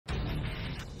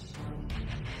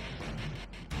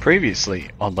Previously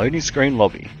on loading screen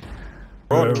lobby.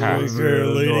 Broadcast. We're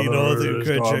leading Northern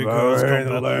Kachenko's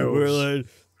combat.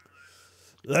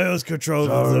 Leo's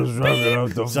control of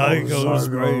the Psycho's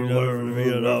great over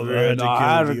Vietnam. I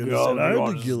had to kill him. I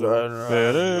had to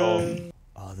kill him.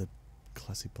 Ah, the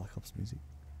classic Black Ops music.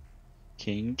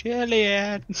 King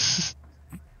Julian.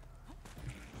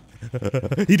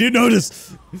 He didn't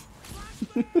notice.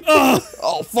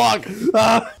 Oh fuck!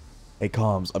 Hey,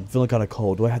 Calms, I'm feeling kind of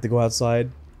cold. Do I have to go outside?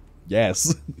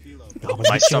 Yes. God,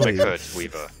 My stomach hurts,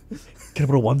 Weaver. Can I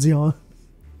put a onesie on?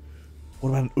 What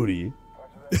about an hoodie?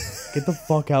 Get the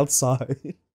fuck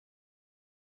outside.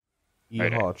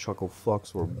 Yeehaw, Chuckle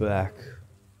Fucks, we're back.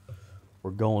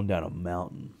 We're going down a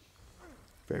mountain.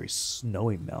 Very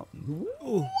snowy mountain.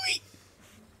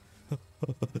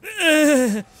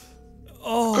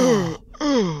 Oh,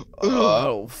 I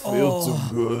don't feel too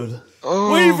good.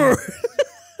 Weaver.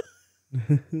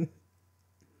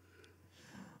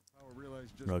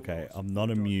 Okay, I'm not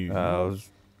immune. Are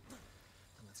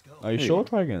you sure?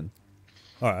 Try again.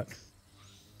 All right.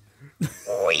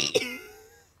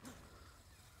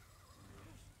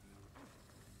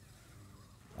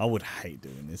 I would hate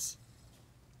doing this.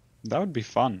 That would be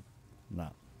fun. Nah.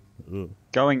 Ugh.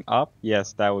 Going up,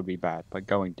 yes, that would be bad. But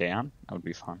going down, that would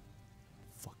be fun.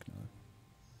 Fuck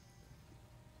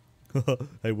no.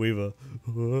 Hey, Weaver.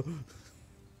 Do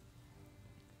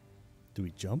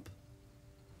we jump?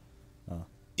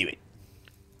 Do it.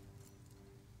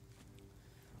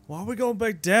 Why are we going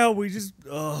back down? We just...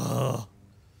 Ready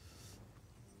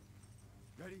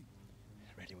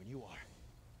when you are.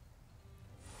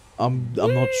 I'm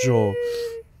not sure.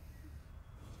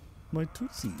 My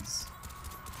tootsies.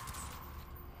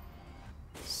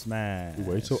 Smash.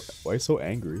 Why you so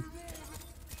angry?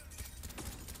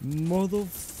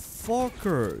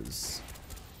 Motherfuckers.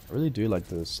 I really do like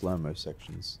the slow-mo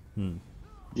sections.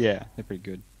 Yeah, they're pretty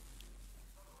good.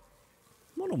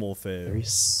 Modern Warfare. Very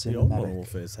The old Modern cinematic.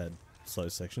 Warfare's had slow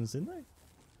sections, didn't they? Is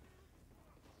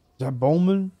that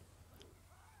Bowman?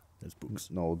 There's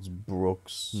books. No, it's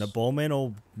Brooks. No, Bowman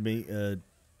or me,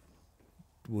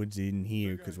 Woods in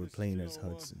here because we're playing as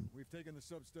Hudson. We've taken the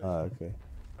substation. Okay.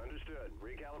 Understood.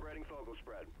 Recalibrating focal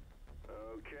spread.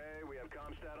 Okay, we have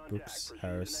Comstat on deck. Brooks, Proceed to the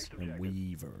Harris, next and objective.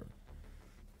 Weaver.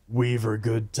 Weaver,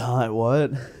 good time.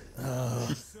 What? Huh?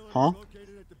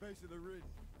 Located at the base of the ridge.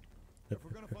 If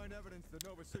we're gonna find evidence that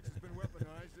Nova 6 has been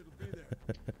weaponized, it'll be there.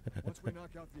 Once we knock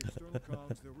out the external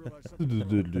comms, they'll realize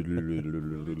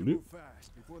something. Move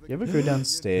fast before they You ever go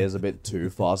downstairs a bit too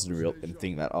fast and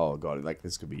think that, oh god, like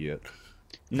this could be it?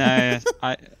 No,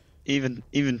 I even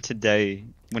today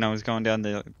when I was going down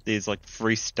there's like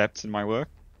 3 steps in my work,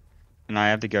 and I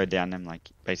have to go down them like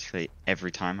basically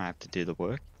every time I have to do the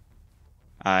work.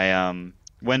 I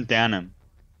went down them,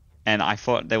 and I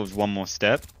thought there was one more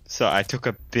step, so I took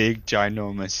a big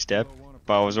ginormous step,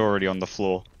 but I was already on the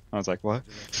floor. I was like, what?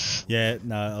 Yeah,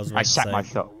 no, I was. I About to sat say,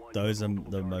 myself. Those are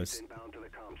the most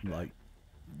like.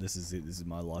 This is it. This is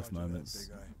my life moments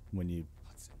when you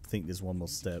think there's one more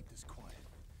step.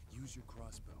 use your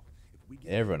crossbow. If we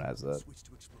get Everyone has that. switch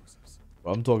to explosives.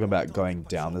 Well, I'm talking about going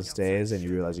down the stairs and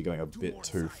you realize you're going a bit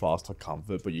too fast for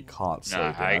comfort, but you can't slow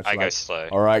Nah, down. I It's go like, slow.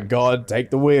 all right, God,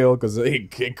 take the wheel, because it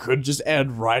could just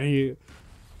end right here.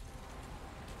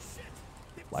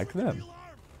 Like them.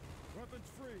 Weapons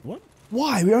free. What?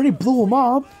 Why? We already blew them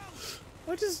up.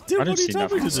 I just did I what didn't he see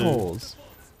told me to nothing. do. Assholes.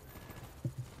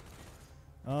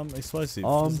 Explosive.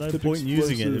 There's no Tip point in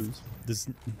using it if explosives.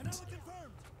 there's.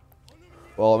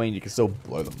 Well, I mean, you can still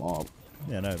blow them up.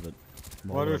 Yeah, no, but.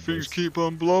 Why do things keep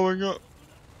on blowing up? It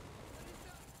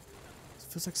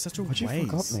feels like such a Why'd you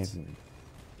waste. fuck up, Nathan?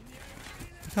 You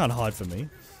can't hide from me.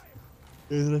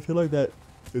 Nathan, I feel like that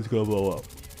is gonna blow up.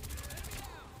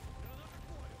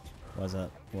 Why is that?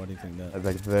 Why do you think that? There's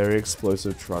like a very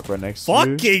explosive truck right next to you.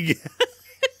 Fucking!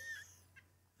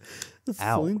 The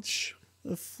Ow. flinch.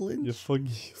 The flinch. You're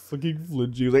fucking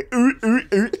flinching. You're like,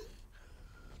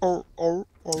 Oh.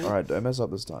 Alright, don't mess up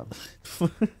this time.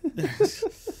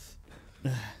 Oh,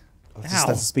 Ow. that's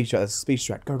a speech strat. That's a speech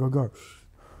strat. Go, go, go.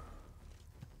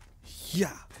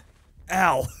 Yeah.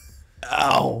 Ow.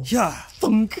 Ow. Yeah.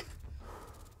 Thunk.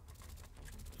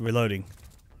 Reloading.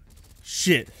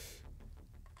 Shit.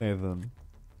 Nathan.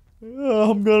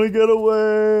 Oh, I'm gonna get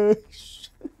away. Shit.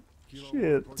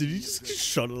 Did you just get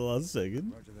shot at the last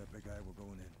second? Roger that, big eye. We're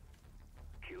going in.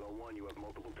 Kilo 1, you have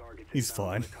multiple targets. He's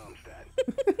inbound fine. on the Comstat.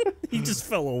 He just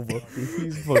fell over.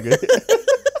 He's fucking.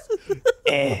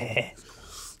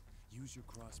 Use your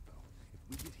crossbow. If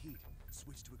we get heat,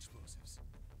 switch to explosives.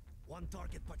 One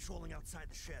target patrolling outside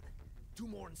the shed. 2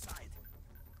 more inside.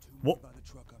 Two more What? by the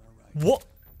truck on our right. What?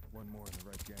 One more in the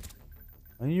right gantry.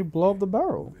 And you blow up the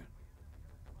barrel.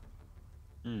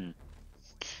 Hmm.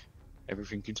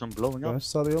 Everything keeps on blowing Don't up.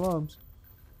 start the alarms.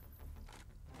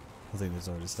 I think it's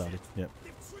already started. Yep.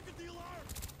 They've triggered the alarm.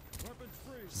 Weapons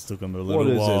free. Just took them a What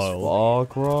little is this? while. Far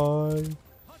Cry? Hudson,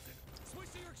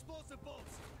 switch to your explosive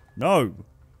bolts. No!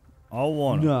 I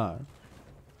want it. No.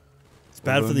 It's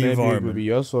bad for the Maybe it would environment. be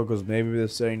useful because maybe they're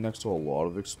sitting next to a lot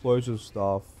of explosive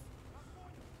stuff.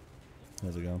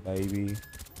 How's it going? Maybe.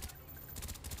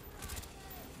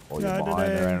 Or No, you're no,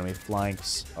 behind their no. enemy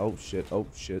flanks. Oh shit, oh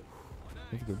shit.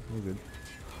 We're good, we're good.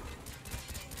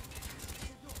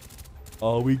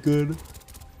 Are we good?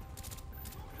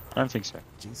 I don't think so.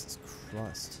 Jesus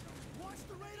Christ. Watch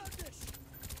the radar dish.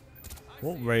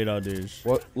 What radar dish?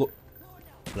 What? Look.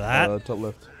 That? Top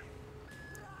left.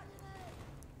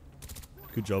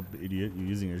 Good job, idiot. You're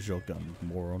using a shotgun,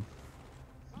 moron.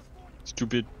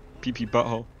 Stupid pee-pee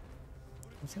butthole.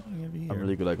 What's happening over here? I'm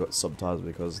really glad I got subtitles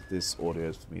because this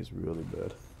audio for me is really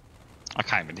bad. I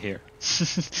can't even hear.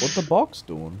 What the box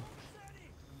doing?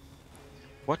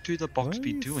 What do the box What are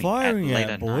be you doing firing late at,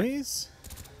 at night? boys?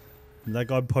 That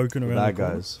guy poking around Bad the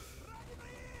corner? guys.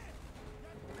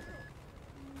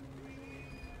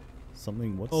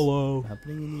 Something, what's Hello.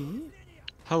 happening in here?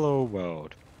 Hello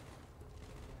world.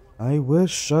 I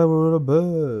wish I were a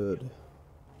bird.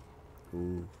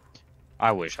 Ooh.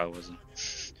 I wish I wasn't.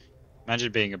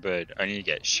 Imagine being a bird, only to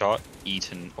get shot,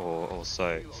 eaten, or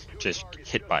also just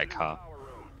hit by a car.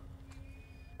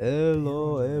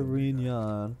 Hello,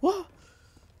 everyone. What?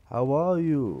 How are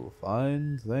you?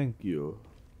 Fine, thank you.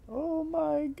 Oh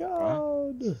my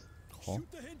god.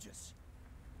 Shoot the hinges.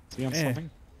 See on Eh. something?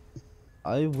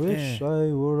 I wish Eh.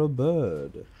 I were a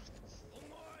bird.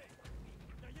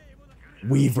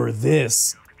 Weaver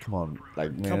this. Come on,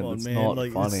 like man, Come on, it's man. not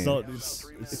Like, funny. it's not.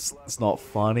 It's It's not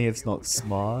funny. It's not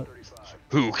smart.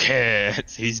 Who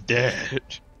cares? He's dead. Big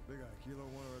Eye, Kilo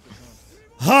 1 are at the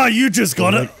console. Ha! You just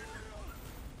got it!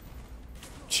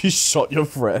 She shot your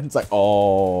friend. It's like,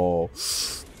 oh,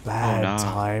 bad no.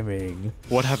 timing.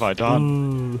 What have I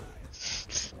done?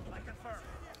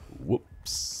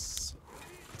 Whoops.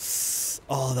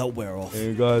 Oh, that'll wear off.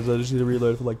 Hey guys, I just need to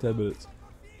reload for like 10 minutes.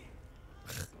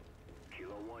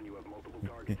 Kilo 1, you have multiple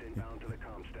targets inbound to the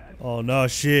Comstat. Oh, no,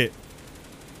 shit.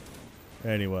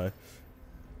 Anyway.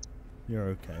 You're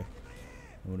okay.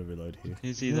 I want to reload here.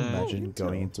 Is Can he you there? imagine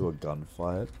going into a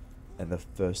gunfight and the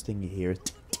first thing you hear is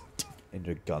tick, tick, tick, and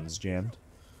your gun's jammed?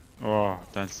 Oh,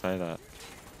 don't say that.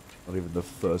 Not even the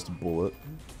first bullet.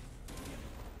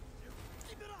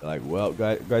 Like, well,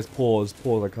 guys, pause,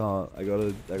 I can't. I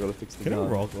gotta fix the Can a gun.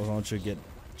 rock launcher get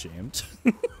jammed?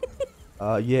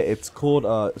 Yeah, it's called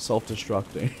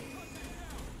self-destructing.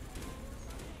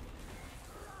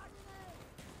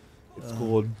 It's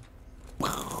called.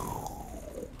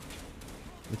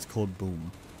 It's called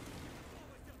boom.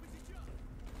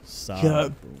 Yeah.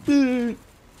 Boom.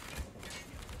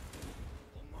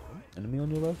 Enemy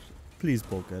on your left? Please,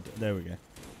 Bulkhead. There we go.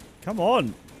 Come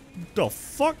on! The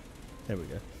fuck? There we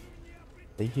go. I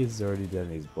think he's already dead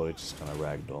and his body just kind of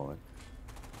ragdolling.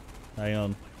 Hang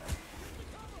on.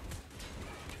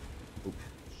 Oh,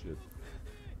 shit.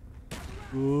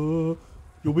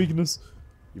 Your weakness.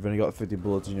 You've only got 50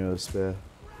 bullets in your spare.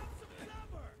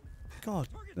 God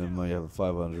Never mind, you have a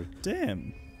 500.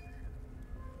 damn.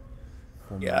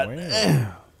 From Yeah.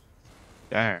 where?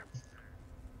 There.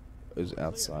 Is it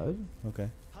outside? Okay,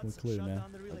 we're clear now.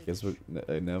 I guess we're.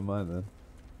 Never mind then.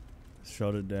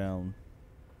 Shut it down.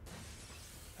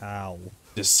 Ow.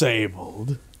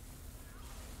 Disabled.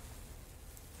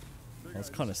 That's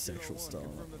kind of sexual stuff.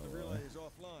 Confirm that the relay is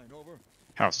offline. Over.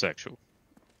 How sexual.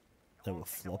 They were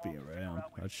flopping around.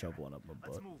 I'd shove one up my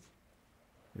butt. Let's move.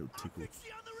 It'll tickle.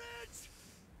 See on the ridge.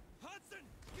 Hudson,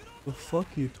 get off. The fuck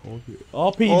are you talking?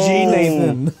 RPG, Oh.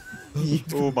 Nathan.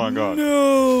 Oh my god.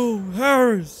 No,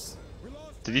 Harris.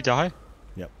 Did he die?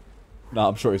 Nah,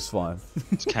 I'm sure he's fine.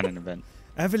 It's a canon event.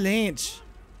 Avalanche.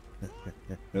 You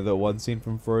know that one scene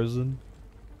from Frozen?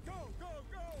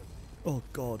 Oh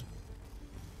God.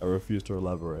 I refuse to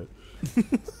elaborate.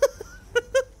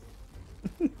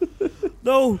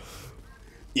 No,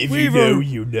 If Weaver. you know,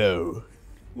 you know.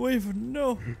 Weaver.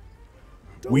 No.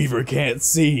 Weaver can't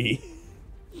see.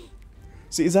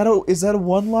 See, is that a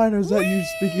one line or is that you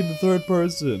speaking in the third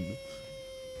person?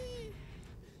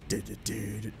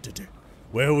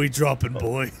 Where are we dropping,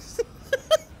 boys?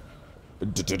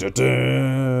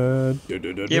 Yeah,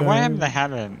 why haven't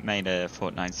they made a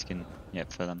Fortnite skin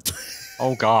yet for them?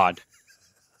 Oh god.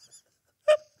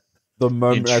 The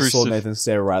moment I saw Intrusive. Nathan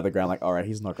stare right at the ground, like, alright,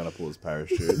 he's not gonna pull his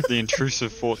parachute. The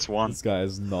intrusive Forts 1. This guy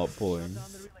is not pulling.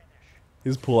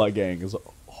 His pull-out gang is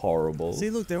horrible. See,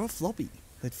 look, they're all floppy.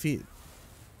 They'd fit.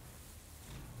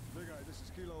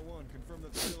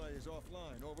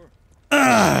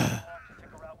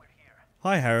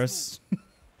 Hi, Harris.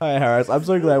 Hi, Harris. I'm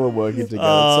so glad we're working together.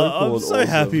 It's so cool I'm and so awesome.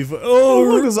 happy for. Oh, Oh,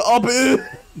 look, there's up it.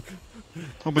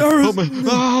 Help me.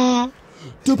 Ah!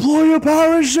 Deploy your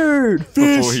parachute.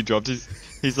 Before he dropped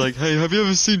he's like, hey, have you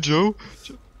ever seen Joe?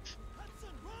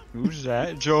 Who's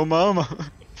that? Joe Mama.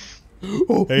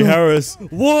 Oh, hey, Harris.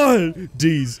 What?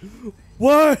 D's.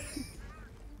 What?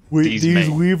 Wait, These these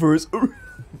men. weavers.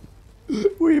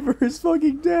 Weaver is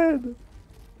fucking dead.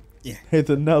 Yeah.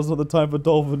 Nathan, now's not the time for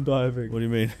dolphin diving. What do you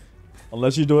mean?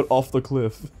 Unless you do it off the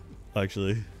cliff.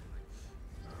 Actually.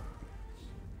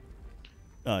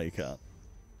 Oh, you can't.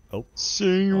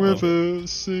 Sing with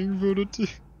us, sing for the team.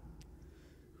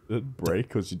 Did it break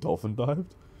because you dolphin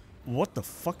dived? What the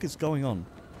fuck is going on?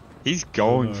 He's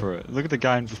going no. for it. Look at the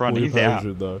guy in front. Deploy He's your out.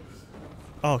 parachute, though.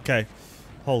 Oh, okay.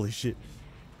 Holy shit.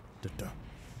 Da-da.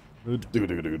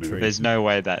 There's no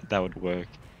way that would work.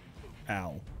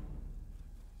 Ow.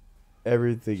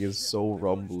 Everything is so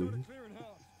rumbly.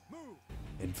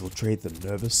 Infiltrate the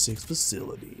Nova 6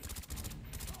 facility.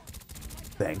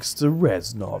 Thanks to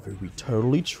Reznov, who we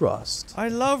totally trust. I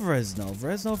love Reznov.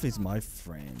 Reznov is my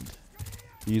friend.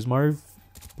 He's my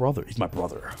brother. He's my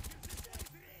brother.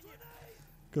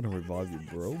 Gonna revive you,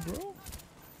 bro.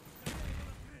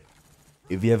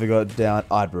 If he ever got down,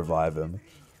 I'd revive him.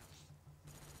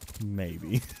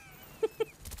 Maybe.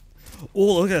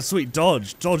 Oh, look at that sweet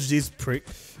dodge. Dodge this prick.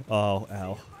 Oh,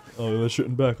 ow. Oh, they're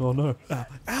shooting back. Oh no.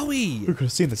 Owie! Who could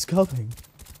have seen this coming?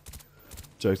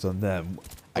 Joke's on them.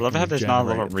 I love can how there's not a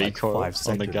lot of regenerate in, recoil 5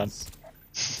 on the gun.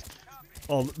 seconds.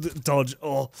 Oh, dodge.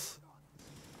 Oh.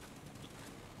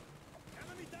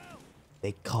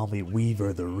 They call me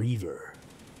Weaver the Reaver.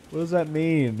 What does that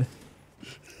mean?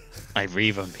 I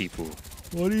reave on people.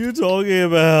 What are you talking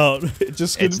about? It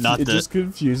just It's not the- just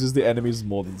confuses the enemies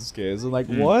more than scares. I'm like,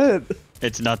 what?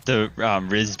 It's not the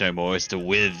Riz no more, it's the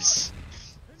Withs.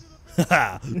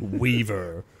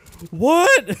 Weaver.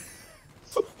 What?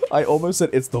 I almost said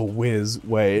it's the Whiz.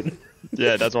 Wait.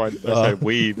 Yeah, that's why I said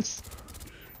Weaves.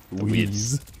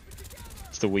 Wheeze.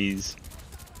 It's the Wheeze.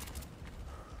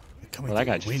 Coming Well,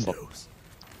 that through guy the just windows.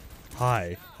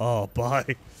 Hi. Oh,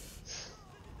 bye.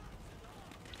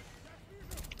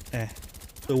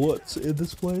 So what's in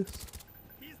this place?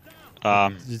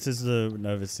 This is the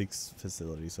Nova 6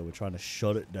 facility, so we're trying to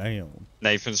shut it down.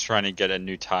 Nathan's trying to get a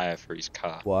new tire for his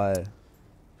car. Why?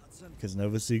 Because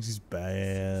Nova 6 is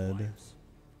bad.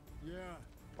 Yeah.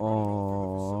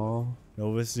 Aww.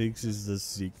 Nova 6 is the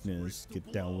sickness.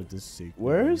 Get down with the sickness.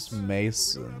 Where's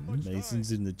Mason?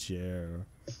 Mason's in the chair.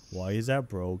 Why is that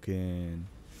broken?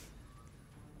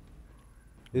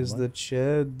 Is What? the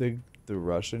chair the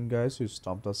Russian guys who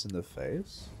stomped us in the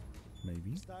face?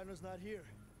 Maybe. Steiner's not here.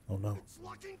 Oh no. It's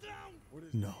locking down.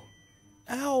 No.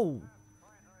 Ow!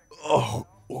 Oh,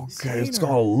 okay. It's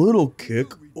got a little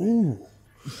kick. Ooh. On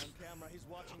camera, he's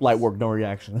watching. Light work, no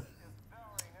reaction.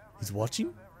 He's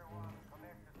watching?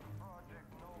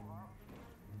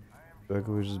 Like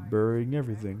we're just burying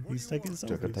everything. He's taking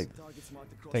Joker, selfies. take Targets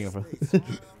marked across it the from.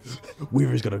 face.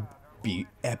 Weaver's gonna be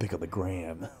epic on the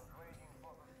gram.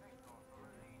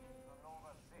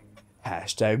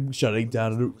 Hashtag shutting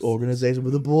down an organization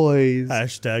with the boys.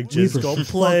 Hashtag just Weaver, got for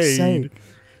fuck's played.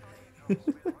 sake.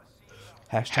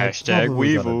 Hashtag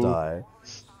probably Weevil. gonna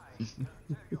die.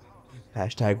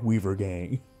 Hashtag Weaver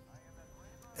gang.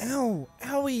 Ow!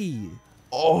 Owie!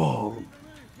 Oh.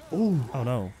 Ooh. Oh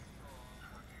no.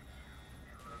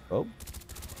 Oh.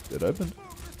 It opened.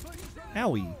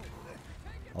 Owie!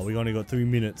 Oh, we only got 3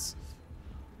 minutes.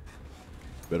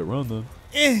 Better run then.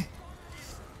 Eh!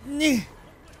 Nyeh!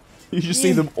 You just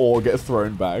see them all get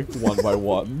thrown back one by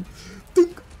one.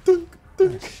 Dunk, dunk, Oh,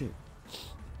 dunk. shit.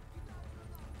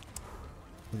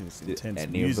 Look at this Did intense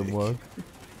any music. of them work?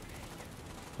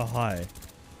 Oh, hi.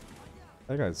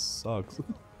 That guy sucks. You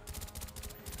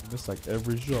missed like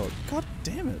every shot. God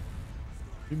damn it.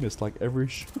 You missed like every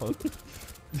shot.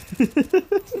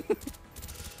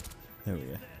 There we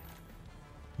go.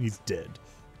 He's dead.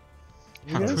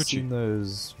 You How guys could seen you?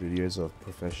 those videos of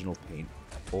professional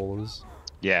paintballers?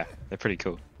 Yeah, they're pretty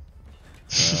cool.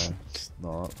 It's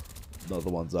not the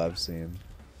ones I've seen.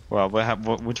 Well,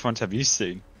 which ones have you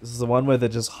seen? This is the one where they're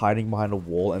just hiding behind a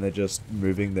wall and they're just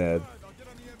moving their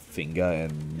finger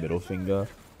and middle finger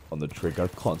on the trigger,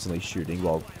 constantly shooting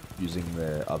while using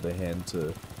their other hand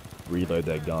to reload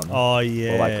their gun. Oh,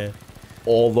 yeah. like-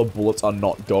 All the bullets are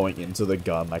not going into the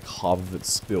gun, like half of it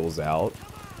spills out.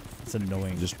 It's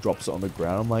annoying. And just drops it on the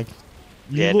ground. I'm like,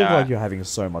 you Yeah, look nah. like you're having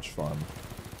so much fun.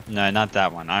 No, not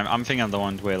that one. I'm thinking of the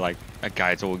ones where like a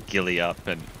guy's all gilly up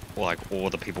and like all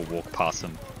the people walk past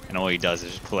him and all he does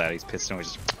is just pull out his pistol and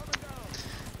just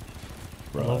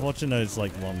I love watching those,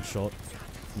 like, long shot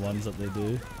ones that they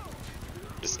do.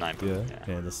 The sniper. Yeah. Yeah.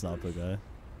 Yeah, the sniper guy.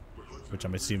 Which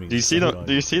I'm assuming. Do you is see some the guy.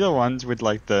 Do you see the ones with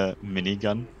like the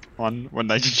minigun one when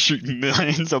they just shoot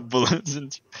millions of bullets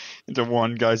into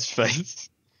one guy's face?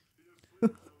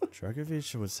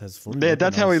 Dragovich has fully. Yeah,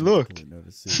 that's how he weaponized looked. the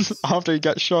Nova 6. After he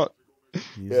got shot.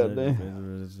 Yeah,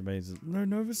 It's amazing. No,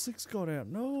 Nova 6 got out.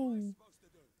 No.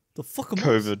 The fuck am I?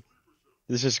 COVID.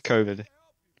 This is COVID.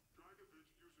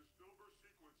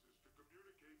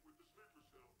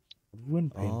 We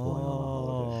went paintballing on a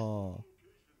holiday. Oh.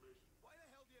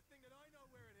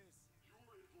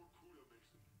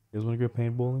 You guys want to go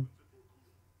paintballing?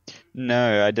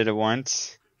 No, I did it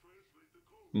once.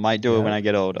 Might do it when Yeah. I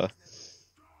get older.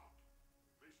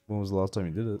 When was the last time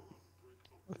you did it?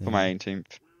 For my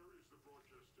 18th.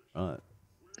 Alright.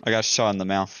 I got shot in the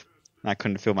mouth. And I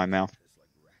couldn't feel my mouth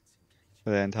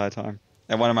for the entire time.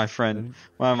 And one of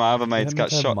my other mates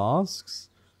got shot. Masks?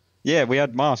 Yeah, we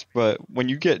had masks, but when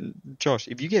you get Josh,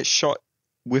 if you get shot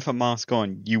with a mask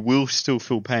on, you will still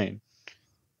feel pain,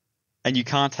 and you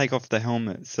can't take off the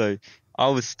helmet. So I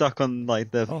was stuck on like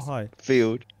the Oh, hi.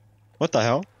 field. What the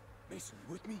hell? Mason,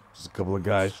 you with me? Just a couple of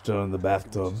guys still in the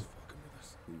bathtub.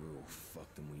 We were all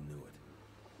fucked and we knew it.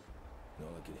 And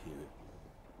all I could hear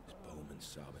is Bowman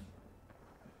sobbing.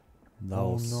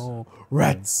 Oh Those. no.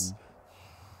 Rats!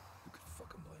 You could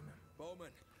fucking blame him.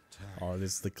 Bowman, Oh,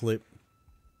 this is the clip.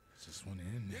 just want to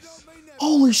end this.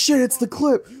 Holy shit, it's the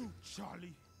clip! You,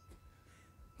 Charlie.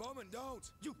 Bowman, don't.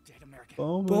 You dead American.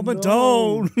 Bowman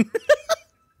down.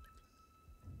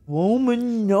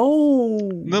 Woman, no!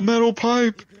 The metal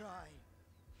pipe.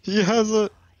 He has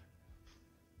it.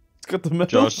 It's got the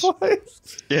metal Josh. pipe.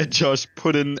 Yeah, Josh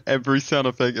put in every sound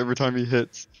effect every time he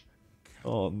hits.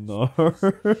 Oh no.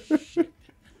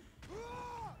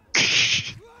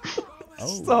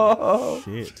 Oh, Stop!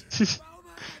 shit.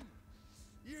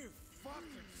 You fucking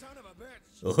son of a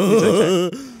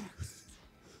bitch.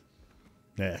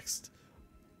 Next.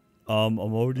 I'm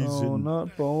already Oh, sitting.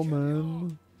 not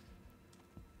Bowman.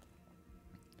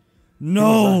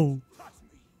 No.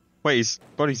 Wait, his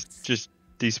body's just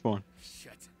despawned.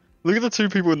 Look at the two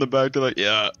people in the back. They're like,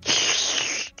 yeah,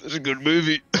 that's a good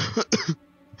movie.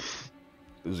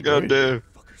 This is God great. damn,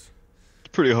 Fuckers. it's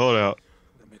pretty hot out.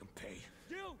 I'm gonna make them pay.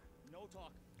 You! No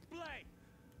talk. Play!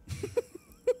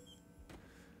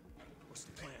 What's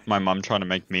the plan? My mum trying to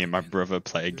make me and my brother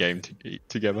play a game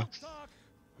together. Talk!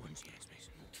 One chance,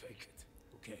 Mason. We'll take it.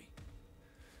 Okay.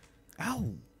 Ow.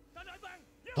 Bang, bang, bang!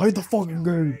 You Play the fucking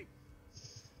game.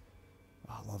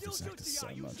 I love You this shoot, actor GI, so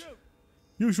you much. shoot.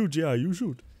 You shoot, yeah, you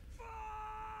shoot.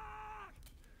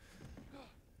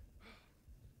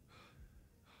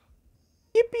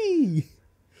 Yippee!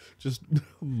 Just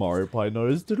Mario Party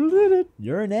noise.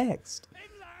 You're next. Aim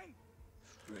line!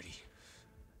 Ready.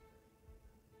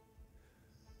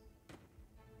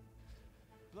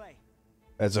 Play.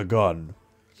 It's a gun.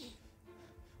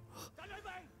 Bang, bang,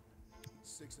 bang!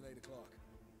 6 and 8 o'clock.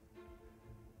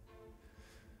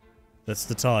 That's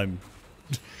the time.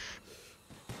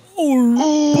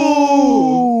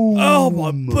 Oh! Oh,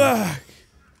 my back!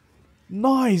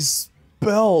 Nice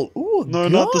belt. Ooh, a No,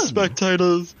 gun. not the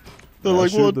spectators. They're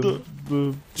like, Shoot what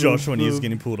the? Josh, when he's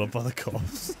getting pulled up by the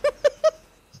cops.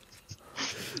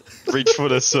 Reach for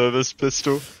the service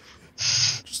pistol.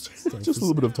 Just a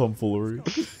little bit of tomfoolery.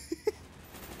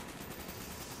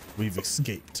 We've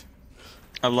escaped.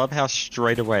 I love how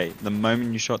straight away, the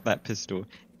moment you shot that pistol,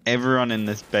 everyone in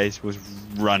this base was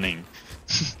running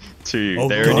to you. Oh,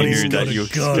 They God, already he's knew got that a you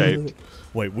gun. escaped.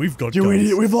 Wait, we've got You guns.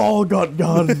 idiot, we've all got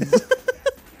guns.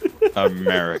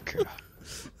 America.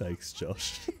 Thanks,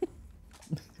 Josh.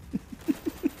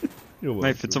 You're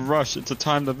Mate, if it's a welcome. rush, it's a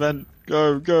timed event.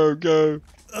 Go, go, go.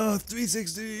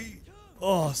 360.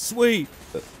 Oh, sweet.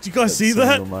 Do you guys see song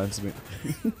that? Reminds me.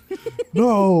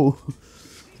 No!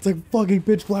 It's like fucking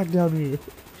pitch black down here.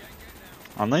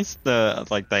 Unless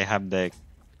they have their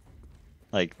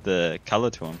the color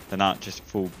to them, they're not just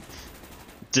full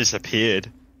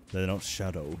disappeared. They're not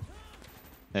Shadow.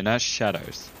 They're not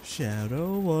shadows.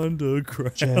 Shadow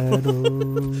Underground.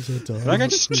 Shadows are dark. I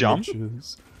just jump?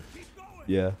 creatures.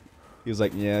 Yeah. He was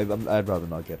like, yeah, I'd rather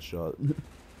not get shot. Wait,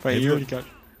 Have you you- already got.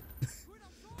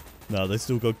 No, they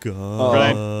still got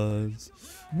guns.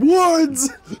 Woods!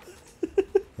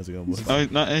 How's it going, boys? Oh,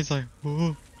 no, it's like,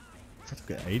 oh,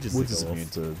 Took ages Woods to is go immune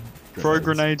off. to throw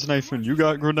grenades, Nathan. You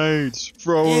got grenades.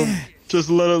 Throw them. Just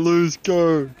let it loose.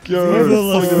 Go, go. Where the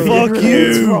Where fuck did you get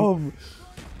grenades you? from?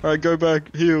 All right, go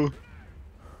back. Heal.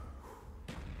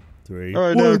 3. All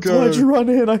right, now Woods, why'd you go. run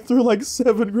in? I threw like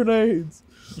 7 grenades.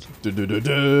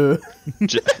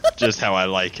 Just how I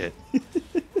like it.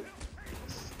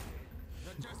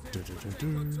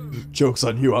 Joke's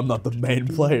on you, I'm not the main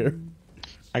player.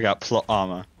 I got plot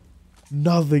armor.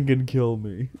 Nothing can kill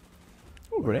me.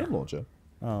 Oh, grenade launcher.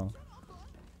 Oh.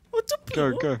 What's a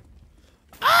Go, go.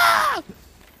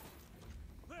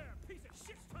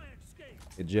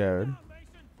 Hey, Jared,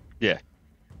 Yeah.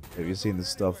 have you seen the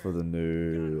stuff for the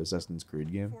new Assassin's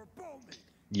Creed game?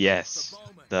 Yes.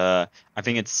 I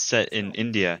think it's set in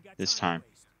India this time.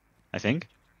 I think.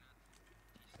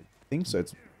 I think so.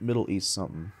 It's Middle East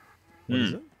something. What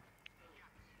is it?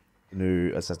 The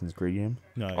new Assassin's Creed game.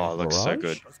 No. Oh, it looks so Mirage?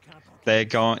 good.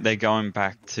 They're going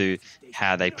back to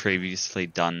how they previously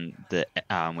done the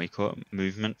we call it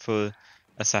movement for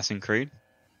Assassin's Creed.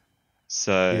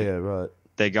 So Yeah, right.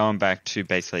 they're going back to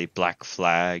basically Black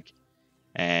Flag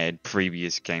and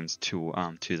previous games to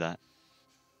that.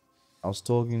 I was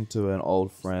talking to an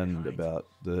old friend about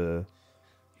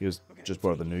he was just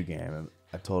brought up the new game, and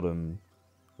I told him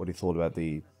what he thought about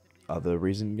the other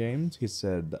recent games. He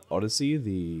said Odyssey,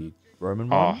 the Roman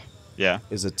one, Oh, yeah.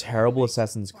 is a terrible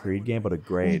Assassin's Creed game, but a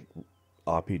great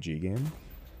RPG game.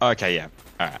 Okay, yeah.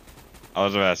 All right. I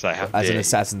was about to say, how As an dare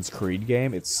Assassin's Creed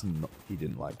game, he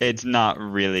didn't like it. it's not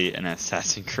really an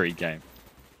Assassin's Creed game.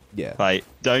 Yeah. Like,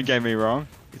 don't get me wrong,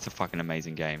 it's a fucking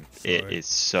amazing game. It Sorry. is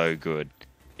so good.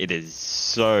 It is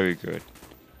so good.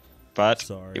 But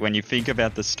Sorry. when you think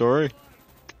about the story,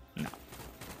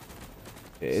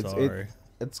 Sorry.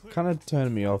 It's kind of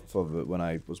turned me off of it when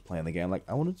I was playing the game. Like,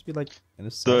 I wanted to be like an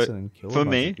assassin and kill a for bunch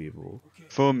me- of people.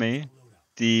 for me,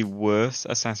 the worst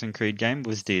Assassin's Creed game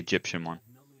was the Egyptian one.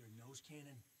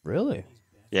 Really?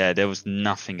 Yeah, there was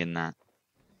nothing in that.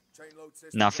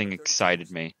 Nothing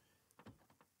excited me.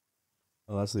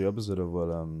 Well, that's the opposite of what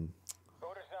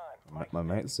my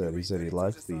mate said. He said he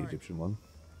liked the Egyptian one.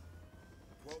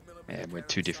 Yeah, we're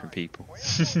two different people.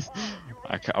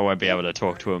 I won't be able to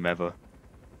talk to him ever.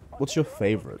 What's your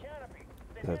favorite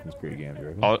Assassin's Creed game? Do you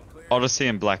reckon? Odyssey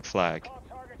and Black Flag,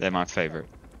 they're my favorite.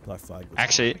 Black Flag. was-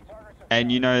 Actually,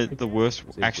 and you know the worst.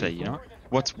 Actually, you know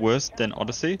what's worse than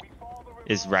Odyssey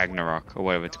is Ragnarok or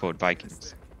whatever it's called,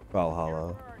 Vikings,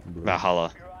 Valhalla.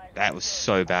 Valhalla. That was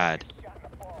so bad.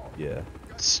 Yeah.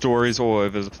 Stories all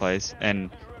over the place, and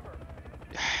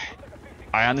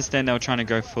I understand they were trying to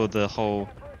go for the whole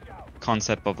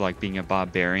concept of like being a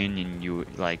barbarian and you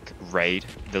like raid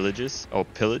villages or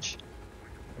pillage,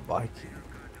 Viking.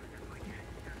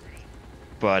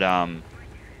 but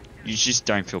you just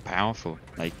don't feel powerful.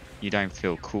 Like you don't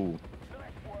feel cool.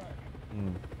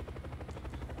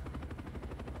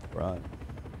 Right.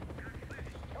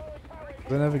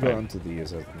 I never got into the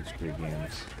Assassin's Creed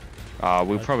games,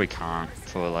 We probably can't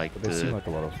for like but they seem like a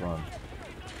lot of fun.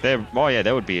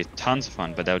 they would be tons of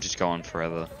fun, but they'll just go on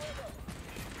forever.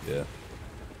 Yeah.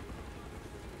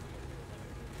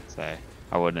 So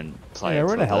I wouldn't play Yeah, it we're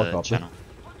for in a the helicopter. channel.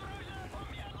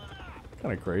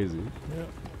 Kind of crazy.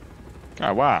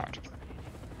 Oh, wild.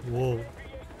 Whoa.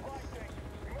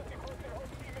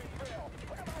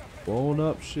 Blown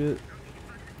up shit.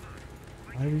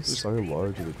 Why are we so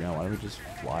low to the ground? Why don't we just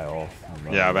fly off? and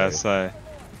run Yeah, I'm about away? to say.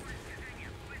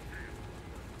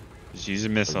 Just use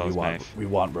your missiles, mate. we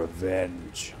want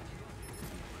revenge.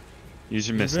 Use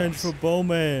your Revenge missiles. for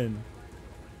Bowman.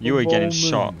 You were getting Bowman.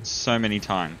 shot so many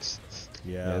times.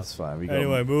 Yeah. Yeah, it's fine. We got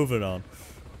Anyway, moving on.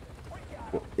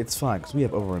 Well, it's fine because we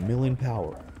have over 1 million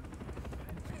power.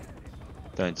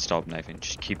 Don't stop, Nathan.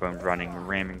 Just keep on running,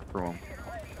 ramming through them.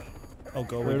 Oh god,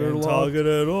 They're we're getting locked.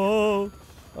 targeted. Oh.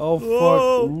 Oh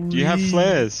Whoa. fuck! You have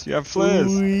flares. You have flares.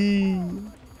 Wee.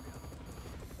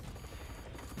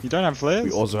 You don't have flares?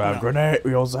 We also have grenade.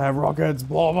 We also have rockets.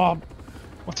 Blow 'em up.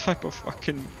 What type of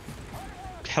fucking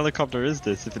helicopter is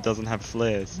this if it doesn't have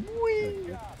flares?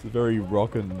 It's a very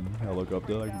rockin'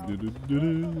 helicopter. Like,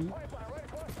 do-do-do-do.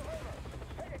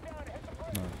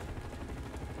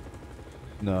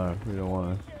 No, we don't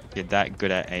want to. You're that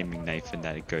good at aiming, Nathan,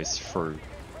 that it goes through.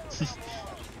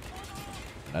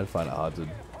 I'd find it hard to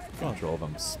control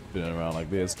them spinning around like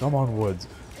this. Come on, Woods.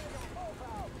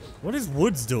 What is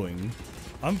Woods doing?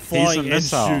 I'm flying and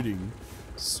missile. shooting.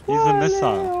 He's a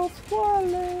missile.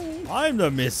 I'm the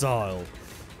missile.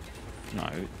 No,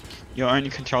 you're only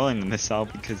controlling the missile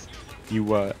because you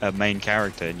were a main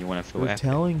character and you want to feel We're epic.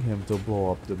 telling him to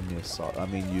blow up the missile. I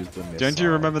mean, use the missile. Don't you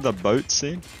remember the boat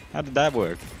scene? How did that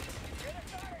work?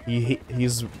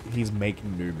 He's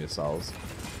making new missiles.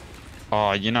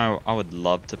 Oh, you know, I would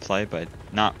love to play, but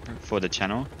not for the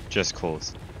channel. Just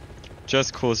Cause.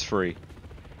 Just Cause 3.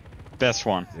 Best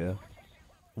one. Yeah.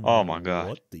 Oh my god.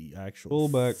 What the actual Pull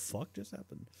back. fuck just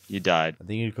happened? You died. I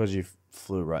think because you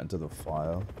flew right into the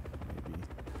fire. Maybe.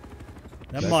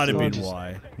 That That's might have all been just-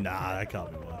 why. Nah, that can't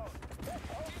be why.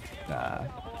 Nah.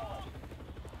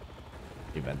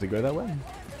 You meant to go that way?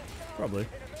 Probably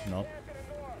not.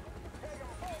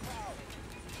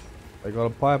 They got a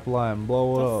pipeline.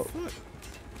 Blow it up. Fuck.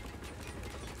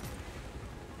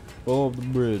 Blow up the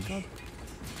bridge.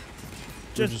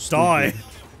 Just die.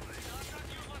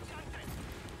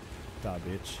 Die,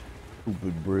 bitch.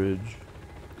 Stupid bridge.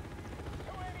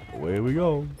 Away we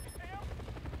go.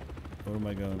 Where am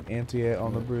I going? Anti-air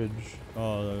on the bridge.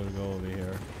 Oh, they're gonna go over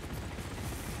here.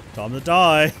 Time to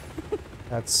die.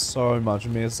 That's so much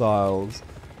missiles.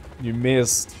 You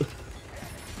missed.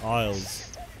 Isles.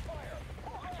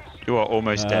 You are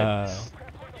almost dead.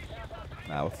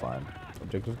 Now we're fine.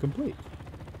 Objective complete.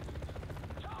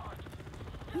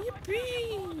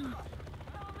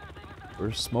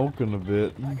 We're smoking a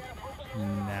bit.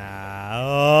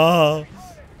 No.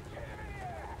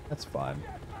 That's fine.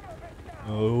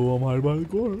 Oh, I'm hiding behind the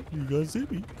corner. You guys see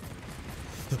me?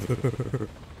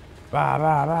 Bah,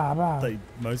 bah, bah, bah.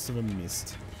 Most of them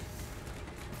missed.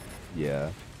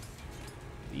 Yeah.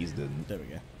 These didn't. There we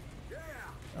go.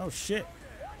 Oh shit.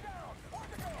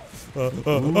 This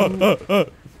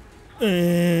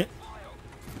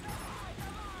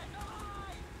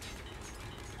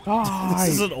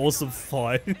is an awesome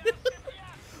fight.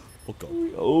 Oh god.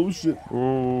 Oh shit.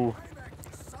 Ooh.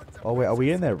 Oh wait, are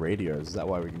we in their radios? Is that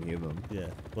why we can hear them? Yeah.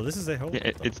 Well, this is their helicopter.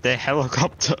 Yeah, it's their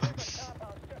helicopter.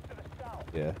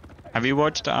 Yeah. Have you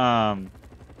watched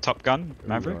Top Gun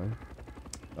Maverick?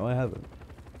 No, I haven't.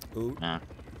 Ooh. No.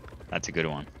 That's a good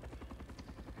one.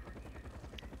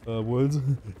 Woods.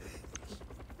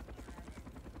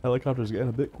 Helicopter's getting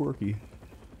a bit quirky.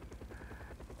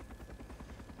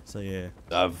 So yeah.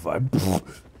 Fine.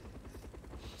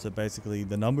 So basically,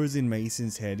 the numbers in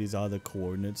Mason's head is either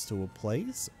coordinates to a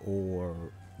place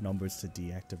or numbers to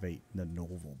deactivate the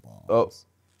normal bombs. Oh.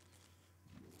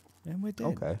 And we're dead.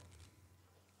 Okay.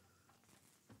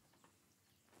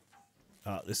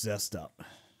 This is our start.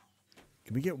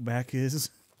 Can we get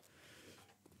Macca's?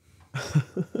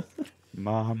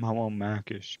 Mom, I want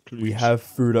Marcus, please. We have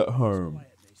food at home.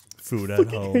 Food at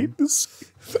home. Hate this.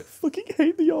 Fucking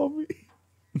hate the army.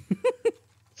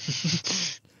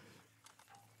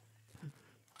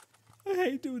 I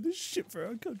hate doing this shit for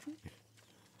our country.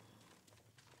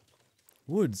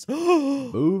 Woods.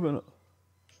 Moving.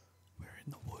 We're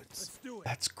in the woods.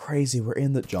 That's crazy. We're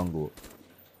in the jungle.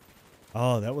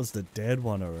 Oh, that was the dead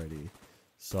one already.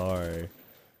 Sorry.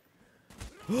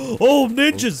 Oh,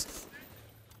 ninjas!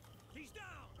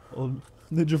 Oh,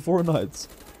 Ninja Fortnites.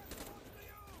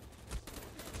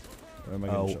 Where am I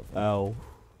getting Ow. shot from? Ow.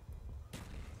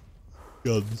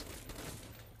 Guns.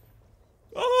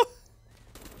 Oh!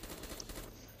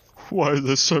 Why are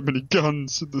there so many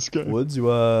guns in this game? Woods, you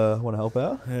want to help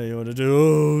out? Hey, you want to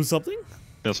do something?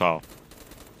 Yes, I'll.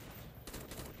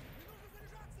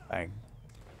 Bang.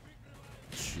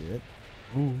 Shit.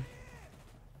 Ooh.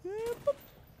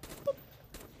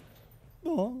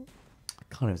 Oh. I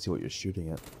can't even see what you're shooting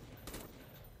at.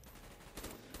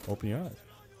 Open your eyes.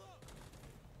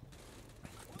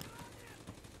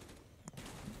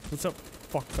 What's up,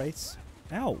 fuckface?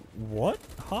 Ow, what?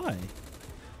 Hi.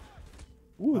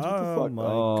 Woods, what the Oh fuck? my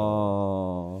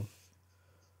Oh.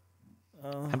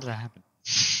 How did that happen?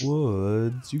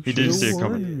 Woods, you He didn't should've see it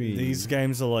warned coming. me. These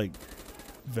games are like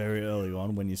very early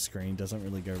on when your screen doesn't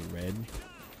really go red.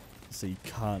 So you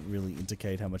can't really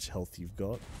indicate how much health you've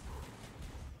got.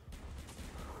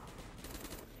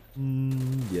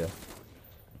 Yeah.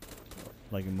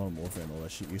 Like in Modern Warfare and all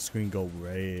that shit, your screen go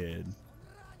red.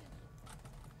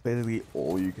 Basically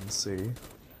all you can see.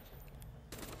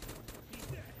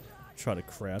 Try to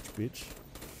crouch, bitch.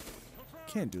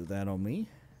 Can't do that on me.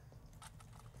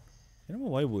 Get him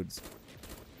away, Woods.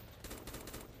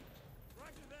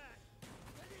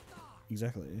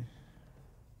 Exactly. Do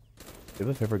you have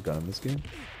a favorite gun in this game?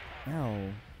 Ow.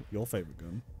 Your favorite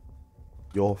gun.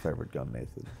 Your favorite gun,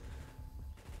 Nathan.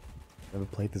 Never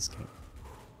played this game.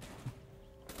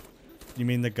 You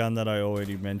mean the gun that I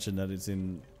already mentioned that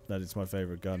it's my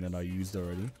favorite gun and I used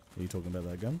already? Are you talking about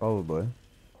that gun? Probably.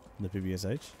 The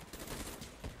PBSH?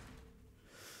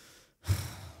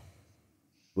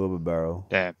 Little bit barrel.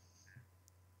 Damn.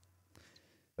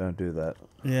 Don't do that.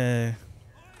 Yeah.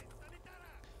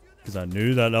 Because I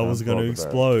knew that I was going to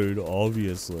explode,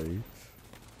 obviously.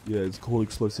 Yeah, it's called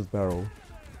explosive barrel.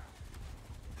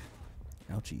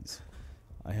 Ouchies.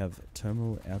 I have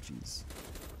terminal ouchies.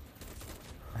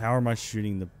 How am I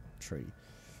shooting the tree?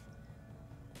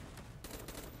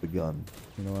 The gun.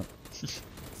 You know what?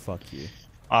 Fuck you.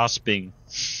 Asping.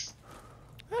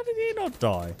 How did he not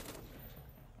die?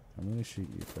 I'm gonna shoot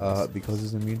you first. Because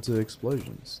he's immune to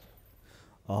explosions.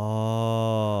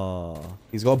 Oh.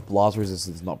 He's got blast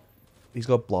resistance, not... He's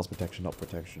got blast protection, not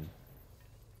protection.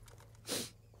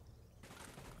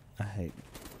 hate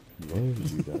Why would you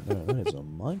do that? No, that is a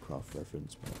Minecraft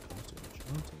reference when it comes to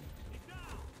enchanting.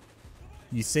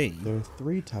 you. See, There are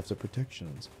 3 types of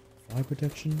protections. Fire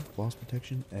protection, blast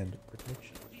protection, and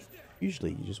protection.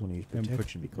 Usually you just want to use And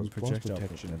protection because blast projectile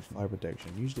protection and protection. fire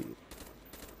protection. Usually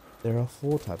there are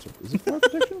 4 types of... Is it fire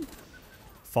protection?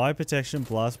 fire protection,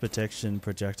 blast protection,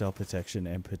 projectile protection,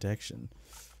 and protection.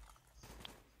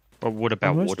 But what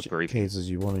about In most water breathing? cases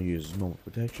you want to use normal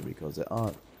protection because there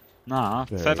aren't Nah,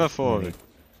 very feather for many.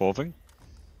 forthing.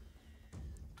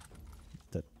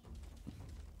 That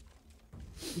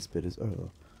This bit is over.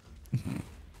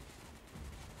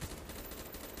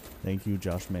 thank you,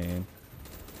 Josh, man.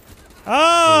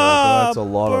 Oh, that's a Ah,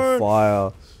 lot burn. of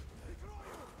fire.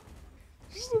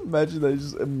 Just imagine they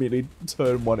just immediately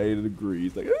turn 180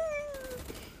 degrees. Like,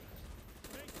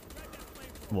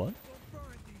 What?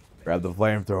 grab the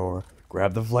flamethrower.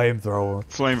 Grab the flamethrower.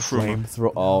 Flamethrower.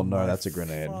 Flamethrower. Oh no, that's a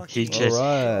grenade. He just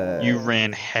Alright. you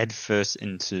ran headfirst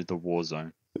into the war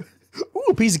zone. Ooh,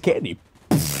 a piece of candy.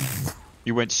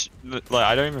 You went like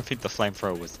I don't even think the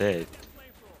flamethrower was there.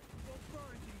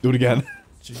 Do it again.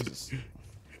 Jesus.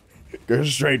 Go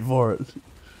straight for it.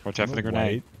 Watch out for the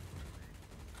grenade.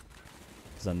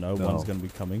 Because I know No. one's going to be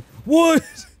coming. What?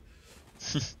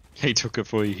 He took it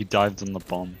for you. He dived on the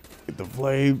bomb. Get the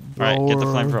flamethrower. Alright, get the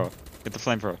flamethrower. Get the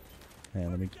flamethrower. Yeah,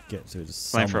 let me get to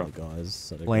some Flamethrower. of the guys.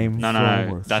 So they Flame. No, no,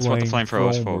 no. That's what the flamethrower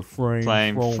is for.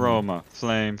 Flamethrower.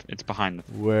 Flame. It's behind.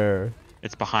 Where?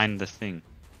 It's behind the thing.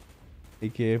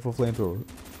 AKA for flamethrower.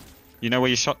 You know where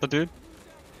you shot the dude?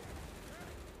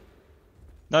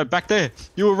 No, back there.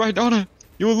 You were right on it.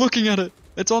 You were looking at it.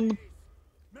 It's on the...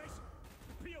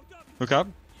 Look up.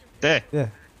 There. Yeah.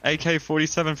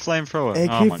 AK-47 flamethrower.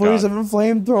 Oh my god. AK-47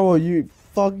 flamethrower. You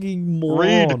fucking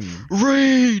moron. Read.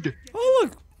 Read. Oh,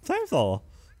 look. Flamethrower.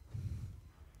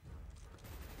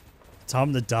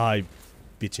 Time to die,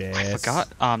 bitch ass. I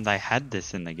forgot they had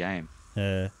this in the game.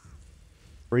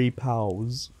 3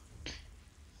 pals.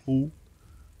 Ooh.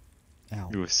 Ow.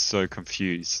 You were so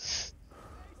confused.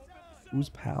 Who's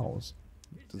pals?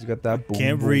 Does he got that boom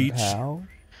Can't boom reach. pal?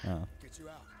 Oh.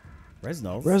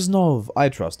 Reznov. Reznov. I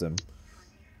trust him.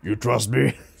 You trust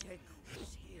me?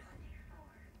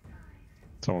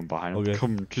 Someone behind him. Okay.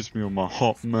 Come and kiss me on my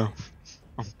hot mouth.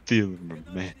 I'm feeling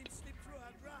romantic.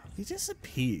 He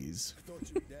disappears.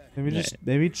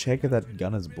 Maybe check if that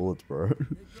gun has bullets, bro.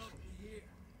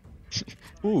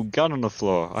 Ooh, gun on the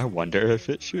floor. I wonder if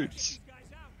it shoots.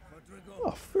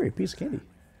 Oh, free piece of candy.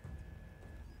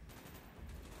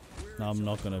 No, I'm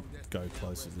not going to go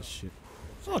close to this shit.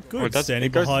 Oh, good. Oh, it does- Standing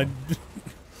it goes- behind.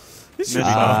 This shit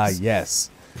Ah, sucks. yes.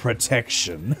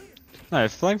 Protection. No,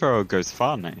 flamethrower goes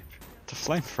far now. It's a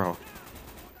flamethrower.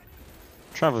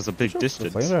 Travels a big The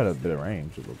distance. flamethrower had a bit of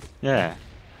range. Yeah.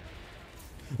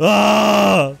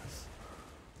 Ah!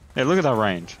 Yeah, look at that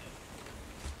range.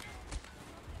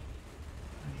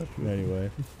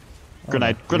 Anyway,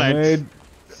 Grenade, grenade.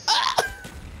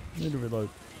 need to reload.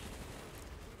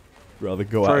 Rather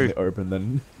go out in Throw. the open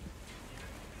than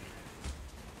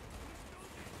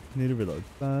Need to reload.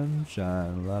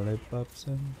 sunshine, lollipops,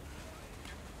 and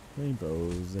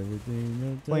Rainbows,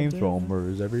 everything.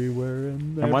 flamethrowers everywhere,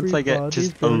 and once they get everybody's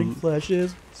just burning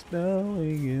flashes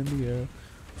smelling in the air.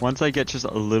 Once they get just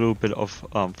a little bit of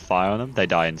fire on them, they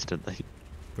die instantly.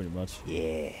 Pretty much.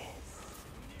 Yeah.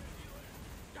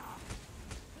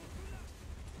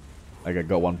 Like I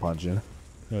got one punch in.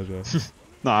 Okay.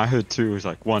 No, I heard two. It was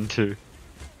like 1, 2.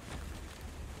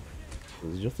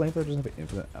 Does your flamethrower just have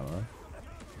infinite ammo?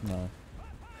 No.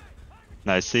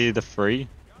 No, see the 3?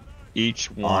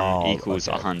 Each one Oh, equals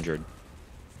okay. 100.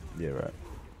 Yeah, right.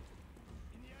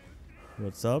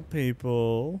 What's up,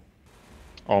 people?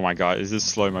 Oh my god, is this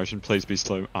slow motion? Please be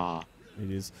slow. Ah.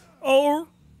 It is. Oh!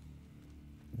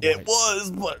 It was,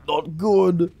 but not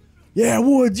good. Yeah,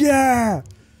 wood, yeah!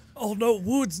 Oh no,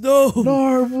 Woods, no!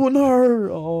 No, no!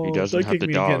 Oh, He doesn't don't have kick the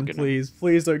me dog again, in him. please.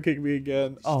 Please don't kick me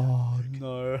again. Oh,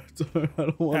 no. I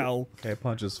don't want Ow. Okay,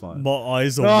 punch is fine. My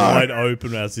eyes are No. wide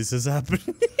open as this is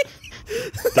happening.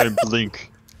 Don't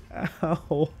blink.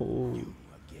 Ow.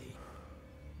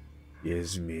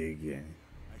 Yes, me again.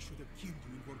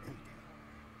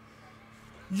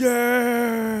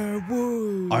 Yeah,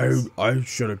 Woods! I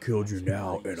should have killed you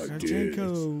now, and I did.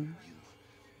 Sarchenko.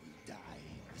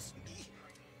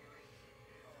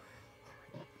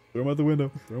 Throw him out the window.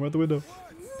 Throw him out the window.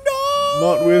 No!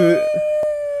 Not with it.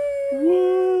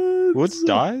 What? Woods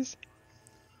dies?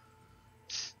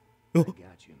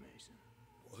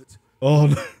 Oh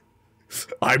no.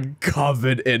 I'm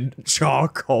covered in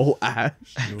charcoal ash.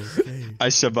 Okay. I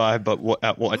survived, but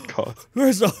at what cost?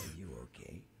 Where's the...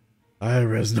 I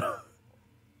Resno.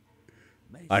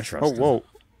 I Oh, trust him. whoa.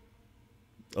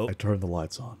 Oh, I turned the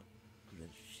lights on.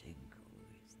 Krashenko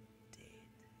is dead.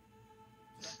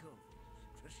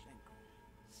 Dragovich, Krashenko,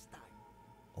 Stein.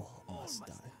 all must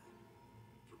die.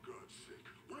 For God's sake,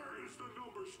 where is the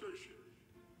number station?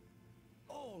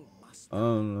 All must I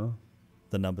don't know.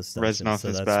 The number station. Reznov so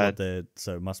is that's bad. what they're.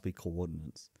 So it must be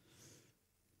coordinates.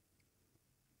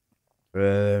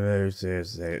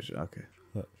 Okay.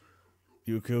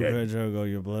 You killed Yeah. Krashenko.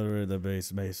 Your brother in the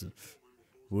base, Mason.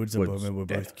 Woods and Woods Bowman were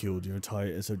both dead. killed. Your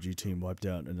entire SOG team wiped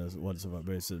out, and there's one survived.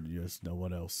 Mason, yes, no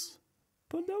one else.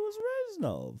 But that was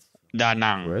Reznov. Da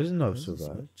nang. Reznov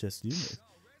survived. Just you.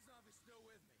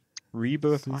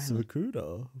 Rebirth This is Island.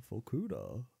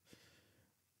 Fukuda.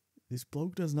 This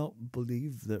bloke does not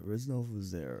believe that Reznov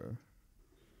was there.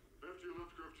 After you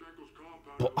left Kravchenko's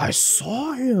compound, But I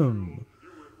saw him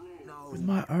No, with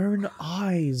my own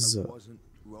eyes. I wasn't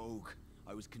rogue.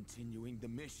 I was continuing the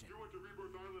mission. you went to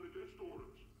Rebirth Island against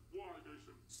orders. Why,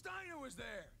 Mason? Steiner was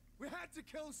there. We had to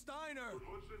kill Steiner.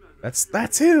 Hudson and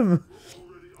That's him. were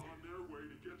already on their way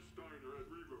to get Steiner at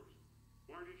Rebirth.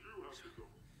 Why did you have to go?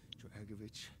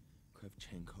 Dragovich,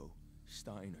 Kravchenko,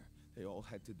 Steiner. They all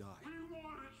had to die. We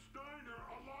wanted Steiner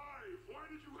alive. Why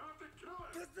did you have to kill him?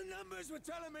 Because the numbers were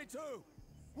telling me to.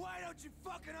 Why don't you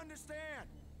fucking understand?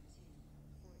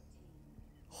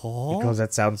 Huh? Because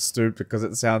that sounds stupid. Because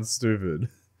it sounds stupid.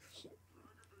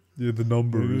 Yeah, the We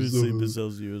numbers. received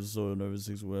missiles used so Nova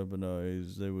 6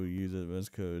 weaponized. They will use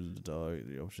advanced codes to target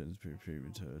the options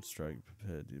return strike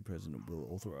prepared the president will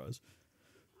authorize.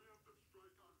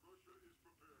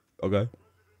 Okay.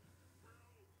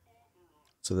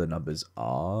 So the numbers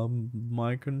are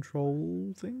my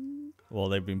control thing? Well,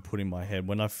 they've been put in my head.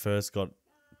 When I first got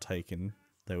taken,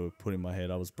 they were put in my head.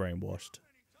 I was brainwashed.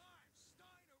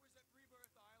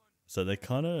 So they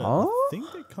kind of, I Huh? think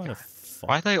they kind of.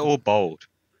 Why are they all bold?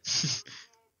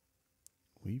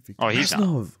 Oh, he's not.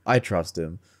 Reznov. I trust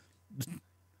him.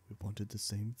 We wanted the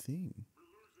same thing.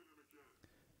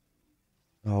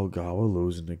 Oh god, we're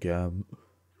losing again.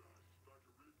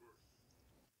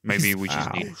 Maybe we just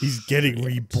Ow. need. He's getting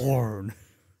reborn.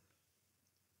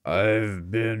 I've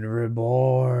been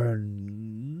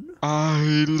reborn. I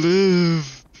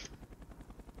live.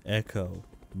 Echo,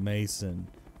 Mason,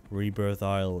 Rebirth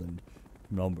Island,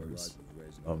 numbers.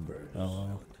 Numbers.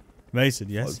 Mason,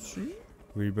 yes.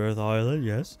 Rebirth Island,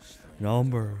 yes.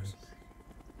 Numbers.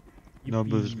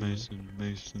 Numbers,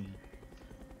 Mason.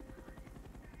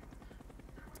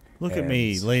 Look at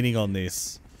me And- leaning on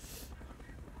this.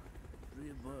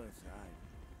 Rebirth,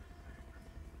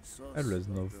 Hey,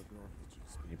 Reznov.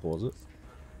 Can you pause it?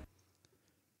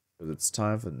 Because it's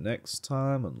time for next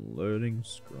time on loading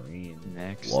screen.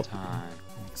 Next Whoop. time.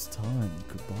 Next time,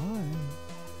 goodbye.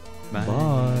 Bye.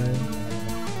 Bye.